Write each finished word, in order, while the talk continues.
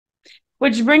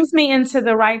Which brings me into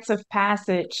the rites of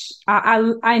passage.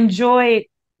 I enjoyed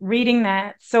reading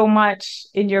that so much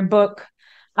in your book.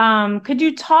 Could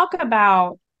you talk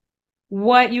about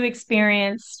what you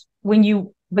experienced when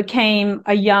you became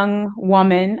a young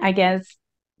woman, I guess,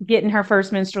 getting her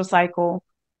first menstrual cycle?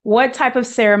 What type of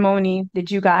ceremony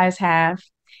did you guys have?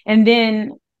 And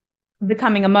then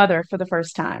becoming a mother for the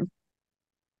first time.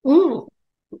 Ooh,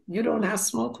 you don't ask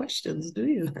small questions, do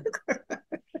you?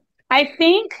 I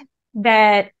think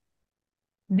that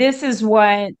this is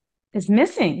what is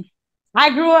missing. I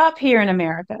grew up here in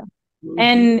America.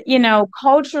 Mhm. And,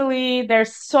 culturally,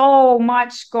 there's so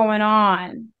much going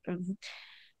on.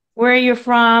 Where you're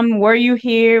from, were you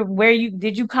here,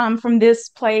 did you come from this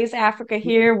place, Africa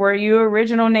here? Were you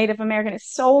original Native American?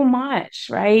 It's so much,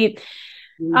 right?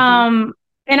 Mhm. Um,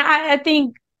 and I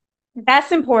think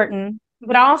that's important,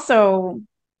 but also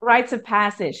rites of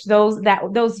passage,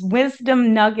 those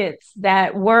wisdom nuggets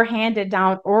that were handed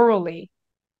down orally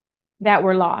that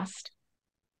were lost.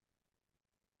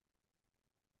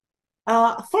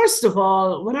 First of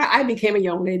all, when I became a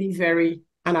young lady,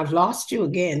 and I've lost you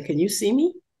again. Can you see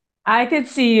me? I could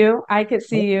see you. I could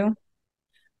see you.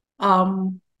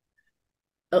 Um,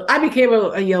 I became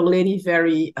a young lady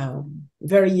very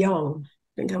young.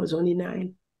 I think I was only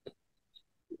 9.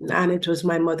 And it was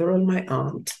my mother and my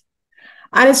aunt.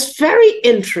 And it's very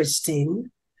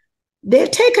interesting. They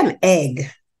take an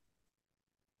egg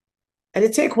and they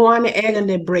take one egg and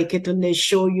they break it and they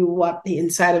show you what the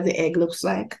inside of the egg looks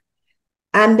like.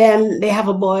 And then they have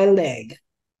a boiled egg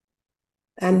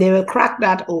and they will crack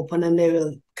that open and they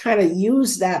will kind of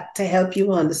use that to help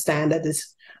you understand that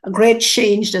there's a great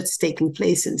change that's taking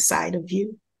place inside of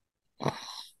you.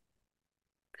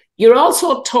 You're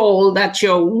also told that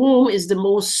your womb is the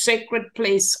most sacred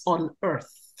place on earth,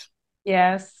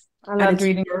 Yes, I and loved it's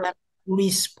reading your that.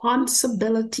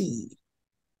 responsibility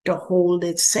to hold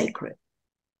it sacred.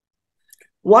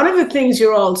 One of the things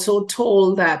you're also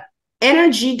told that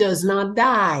energy does not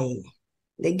die.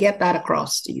 They get that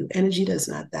across to you. Energy does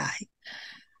not die.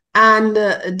 And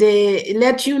they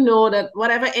let you know that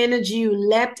whatever energy you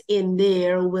let in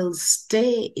there will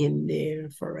stay in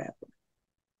there forever.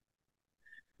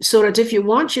 So that if you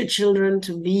want your children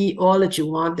to be all that you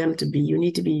want them to be, you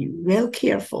need to be real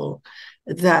careful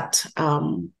that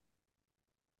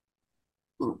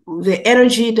the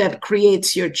energy that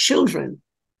creates your children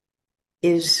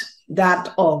is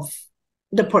that of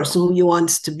the person who you want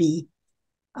to be,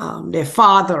 their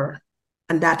father,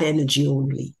 and that energy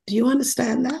only. Do you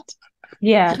understand that?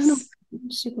 I don't know. Yes.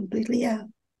 She completely, yeah.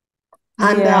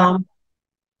 And Yeah.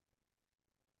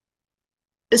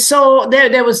 so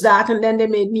there was that, and then they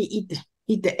made me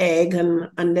eat the egg,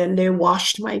 and then they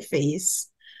washed my face,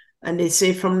 and they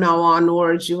say from now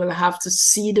onwards you will have to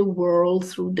see the world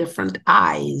through different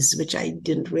eyes, which I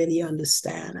didn't really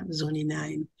understand. I was only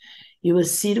 9. You will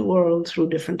see the world through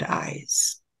different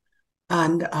eyes,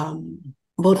 and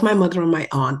both my mother and my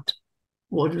aunt.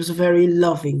 Well, it was a very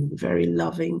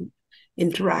loving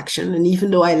interaction. And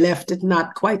even though I left it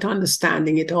not quite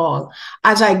understanding it all,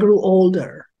 as I grew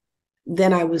older,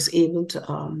 then I was able to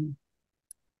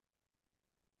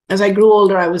as I grew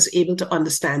older, I was able to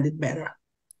understand it better.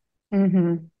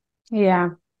 Hmm.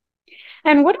 Yeah.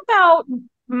 And what about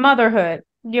motherhood?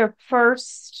 Your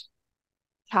first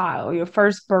child, your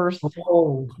first birth.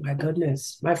 Oh my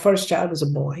goodness. My first child was a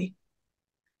boy.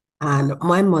 And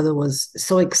my mother was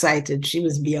so excited. She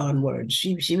was beyond words.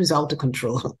 She was out of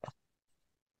control.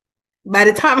 By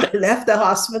the time I left the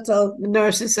hospital, the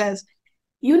nurse says,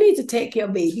 "You need to take your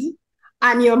baby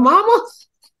and your mama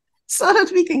so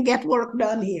that we can get work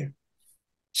done here."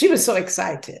 She was so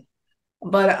excited.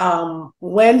 But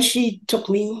when she took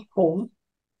me home,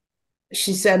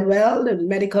 she said, "Well, the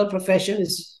medical profession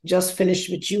is just finished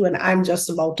with you, and I'm just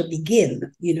about to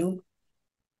begin.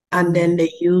 And then Mm.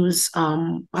 they use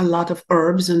a lot of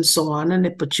herbs and so on, and they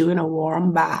put you in a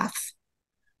warm bath,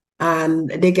 and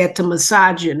they get to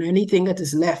massage you, and anything that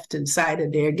is left inside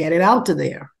of there, get it out of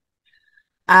there."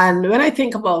 And when I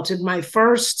think about it, my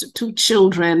first 2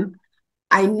 children,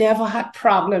 I never had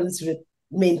problems with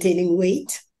maintaining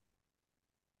weight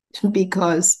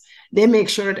because they make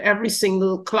sure that every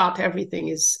single clot, everything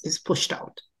is pushed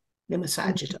out. They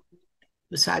massage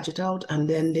it out, and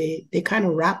then they kind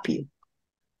of wrap you.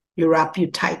 You wrap you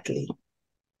tightly.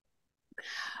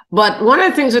 But one of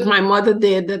the things that my mother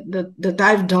did that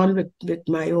I've done with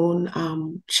my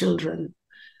own children,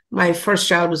 my first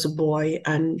child was a boy,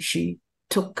 and she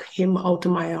took him out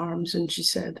of my arms and she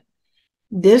said,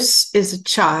 "This is a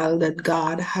child that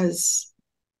God has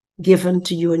given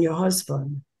to you and your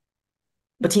husband,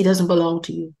 but he doesn't belong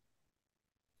to you.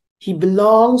 He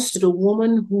belongs to the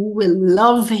woman who will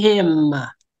love him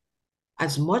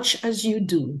as much as you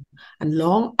do, and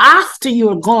long after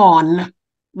you're gone,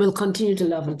 will continue to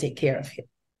love and take care of him.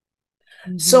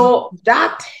 Mhm. So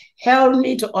that helped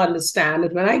me to understand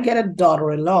that when I get a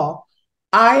daughter-in-law,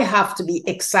 I have to be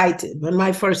excited. When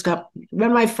my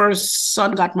first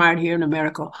son got married here in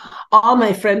America, all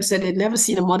my friends said they'd never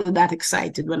seen a mother that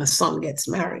excited when a son gets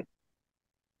married,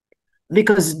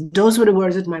 because those were the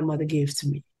words that my mother gave to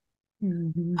me.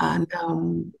 Mhm.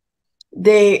 And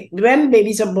they when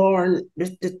babies are born,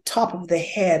 the top of the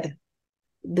head,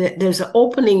 there's an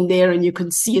opening there, and you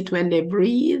can see it when they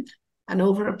breathe. And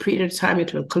over a period of time,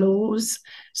 it will close.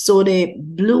 So they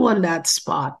blew on that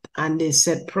spot and they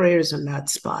said prayers on that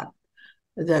spot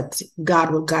that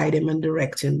God will guide him and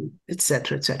direct him,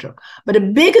 etc., etc. But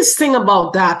the biggest thing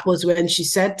about that was when she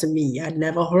said to me, I'd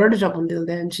never heard it up until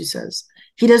then. She says,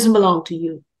 "He doesn't belong to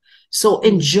you. So Mhm.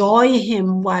 enjoy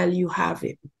him while you have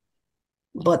him.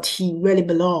 But he really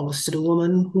belongs to the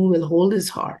woman who will hold his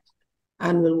heart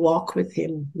and will walk with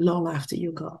him long after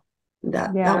you go."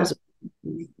 That Yeah, was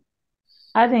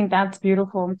I think that's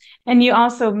beautiful. And you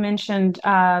also mentioned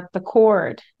the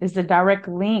cord is the direct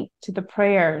link to the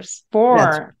prayers that's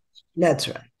for that's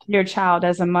right. your child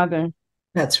as a mother.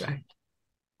 That's right.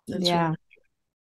 That's Yeah. right.